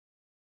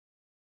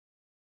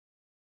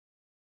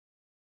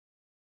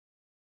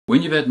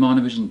When you've had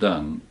Monovision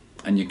done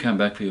and you come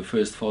back for your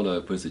first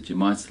follow-up visit, you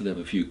might still have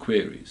a few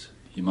queries.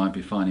 You might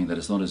be finding that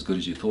it's not as good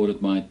as you thought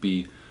it might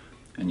be,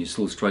 and you're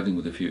still struggling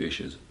with a few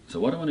issues. So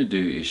what I want to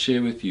do is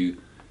share with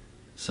you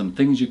some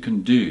things you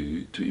can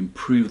do to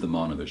improve the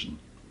Monovision.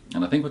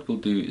 And I think what we'll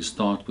do is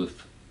start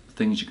with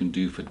things you can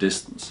do for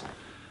distance.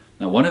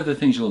 Now, one of the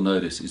things you'll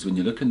notice is when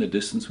you look in the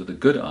distance with a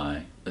good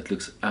eye, it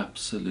looks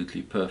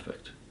absolutely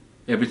perfect.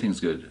 Everything's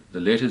good. The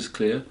letter's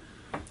clear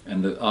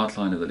and the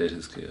outline of the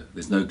letter's clear.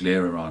 There's no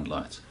glare around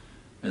lights.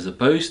 As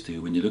opposed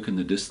to when you look in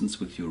the distance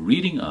with your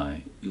reading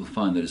eye, you'll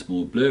find that it's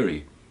more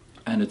blurry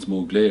and it's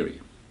more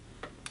glary.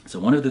 So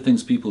one of the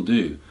things people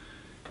do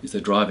is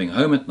they're driving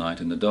home at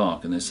night in the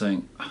dark and they're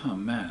saying, oh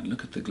man,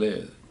 look at the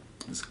glare.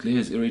 This glare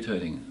is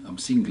irritating. I'm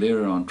seeing glare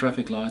around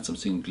traffic lights, I'm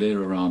seeing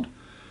glare around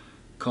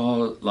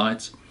car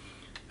lights.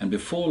 And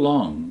before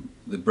long,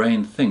 the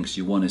brain thinks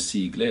you want to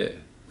see glare.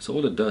 So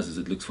all it does is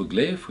it looks for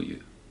glare for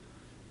you.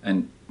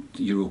 And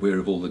you're aware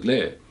of all the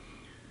glare.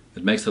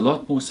 It makes a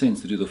lot more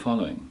sense to do the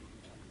following.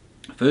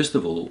 First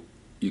of all,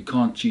 you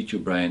can't cheat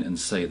your brain and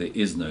say there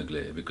is no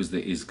glare, because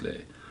there is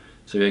glare.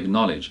 So you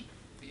acknowledge,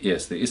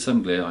 yes, there is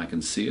some glare, I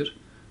can see it,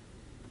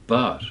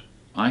 but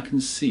I can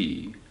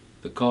see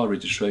the car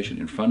registration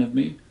in front of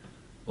me,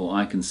 or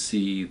I can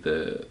see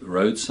the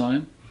road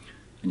sign,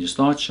 and you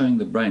start showing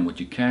the brain what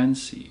you can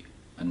see.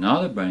 And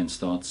now the brain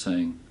starts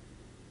saying,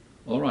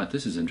 all right,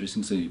 this is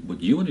interesting. So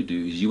what you want to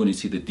do is you want to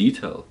see the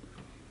detail.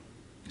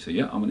 You say,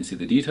 yeah, I want to see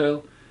the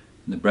detail.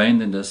 And the brain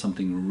then does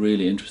something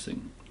really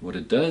interesting. What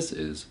it does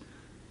is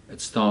it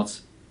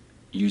starts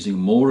using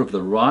more of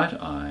the right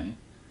eye,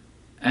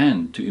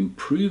 and to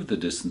improve the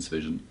distance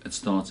vision, it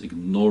starts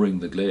ignoring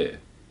the glare.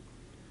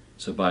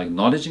 So by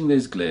acknowledging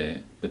there's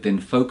glare, but then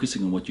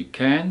focusing on what you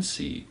can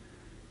see,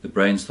 the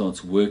brain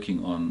starts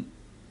working on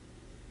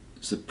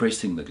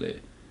suppressing the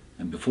glare.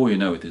 And before you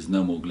know it, there's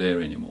no more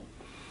glare anymore.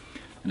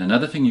 And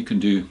another thing you can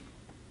do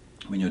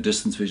when your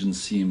distance vision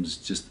seems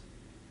just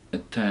a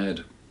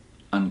tad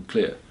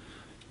unclear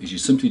is you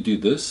simply do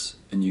this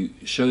and you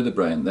show the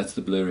brain, that's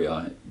the blurry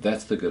eye,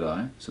 that's the good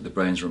eye, so the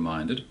brain's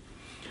reminded.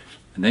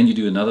 And then you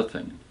do another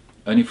thing,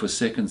 only for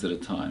seconds at a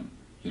time.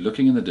 You're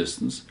looking in the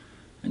distance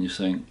and you're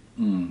saying,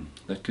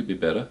 that could be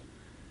better.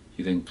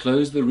 You then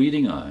close the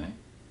reading eye,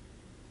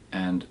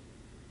 and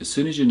as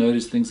soon as you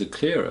notice things are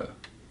clearer,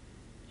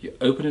 you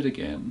open it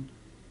again,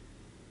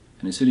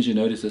 and as soon as you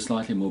notice they're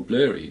slightly more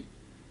blurry,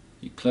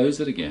 you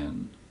close it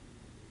again,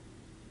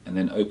 and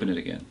then open it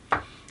again.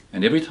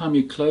 And every time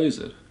you close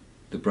it,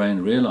 the brain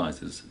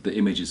realizes the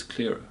image is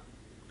clearer,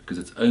 because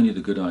it's only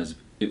the good eye's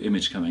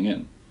image coming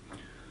in.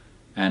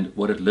 And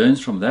what it learns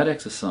from that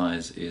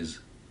exercise is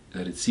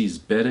that it sees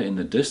better in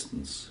the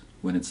distance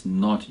when it's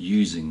not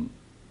using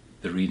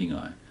the reading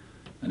eye.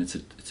 And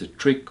it's a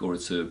trick, or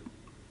it's an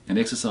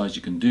exercise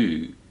you can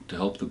do to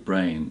help the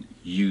brain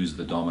use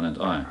the dominant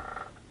eye.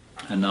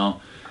 And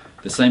now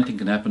the same thing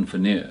can happen for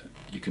near.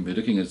 You can be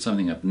looking at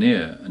something up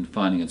near and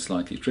finding it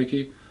slightly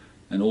tricky,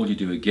 and all you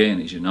do again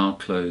is you now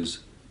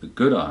close the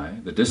good eye,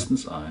 the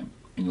distance eye,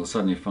 and you'll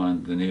suddenly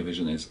find the near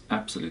vision is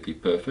absolutely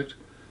perfect.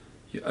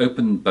 You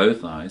open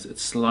both eyes,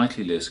 it's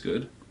slightly less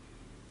good.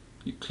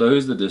 You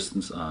close the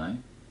distance eye,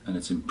 and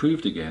it's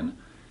improved again.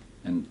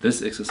 And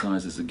this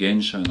exercise is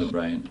again showing the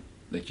brain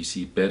that you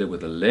see better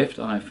with the left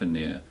eye for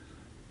near,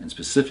 and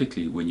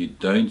specifically when you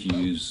don't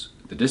use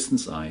the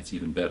distance eye, it's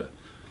even better.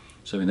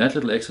 So in that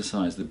little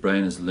exercise, the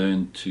brain has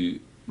learned to,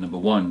 number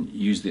one,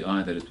 use the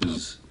eye that it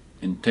was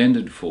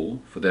intended for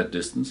that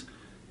distance,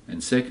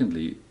 and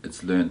secondly,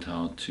 it's learned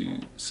how to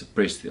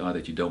suppress the eye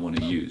that you don't want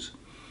to use.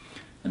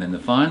 And then the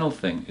final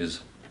thing is,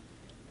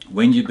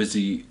 when you're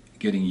busy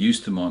getting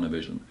used to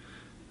Monovision,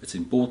 it's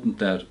important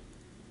that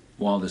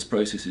while this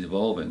process is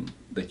evolving,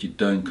 that you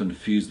don't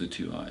confuse the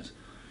two eyes.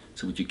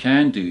 So what you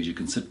can do is you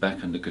can sit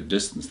back and look at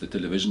distance, the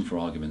television for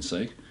argument's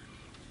sake,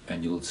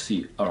 and you'll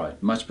see,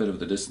 alright, much better with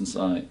the distance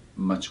eye,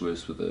 much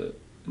worse with the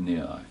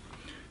near eye.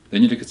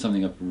 Then you look at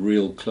something up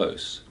real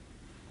close,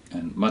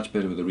 and much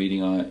better with the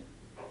reading eye,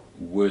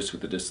 worse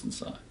with the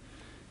distance eye.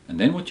 And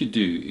then what you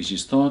do is you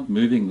start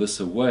moving this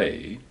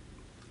away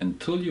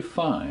until you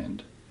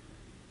find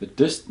the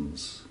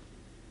distance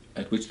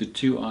at which the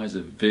two eyes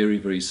are very,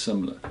 very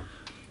similar.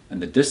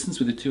 And the distance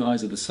where the two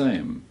eyes are the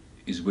same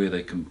is where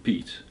they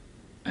compete.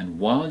 And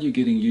while you're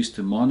getting used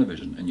to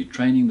Monovision and you're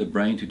training the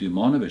brain to do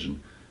Monovision,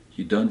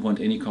 you don't want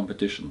any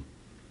competition.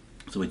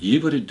 So what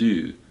you've got to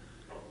do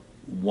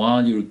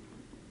while you're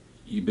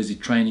busy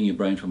training your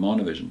brain for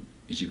Monovision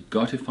is you've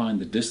got to find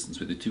the distance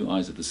where the two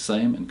eyes are the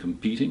same and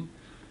competing,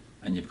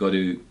 and you've got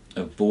to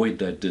avoid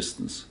that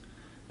distance.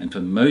 And for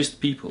most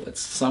people,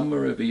 it's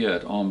somewhere over here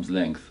at arm's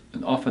length,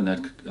 and often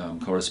that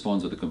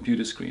corresponds with the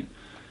computer screen.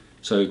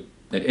 So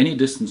at any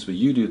distance where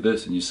you do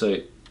this and you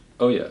say,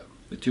 oh yeah,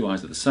 the two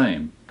eyes are the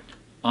same,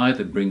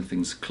 either bring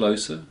things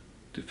closer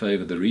to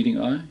favor the reading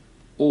eye,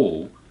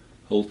 or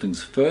hold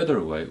things further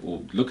away,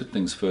 or look at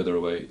things further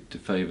away to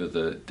favor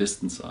the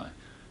distance eye.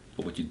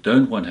 But what you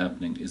don't want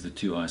happening is the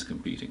two eyes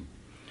competing.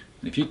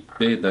 And if you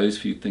bear those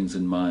few things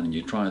in mind and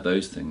you try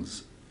those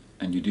things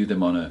and you do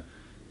them on a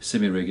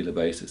semi-regular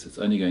basis, it's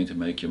only going to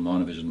make your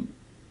Monovision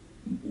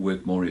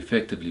work more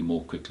effectively,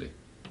 more quickly.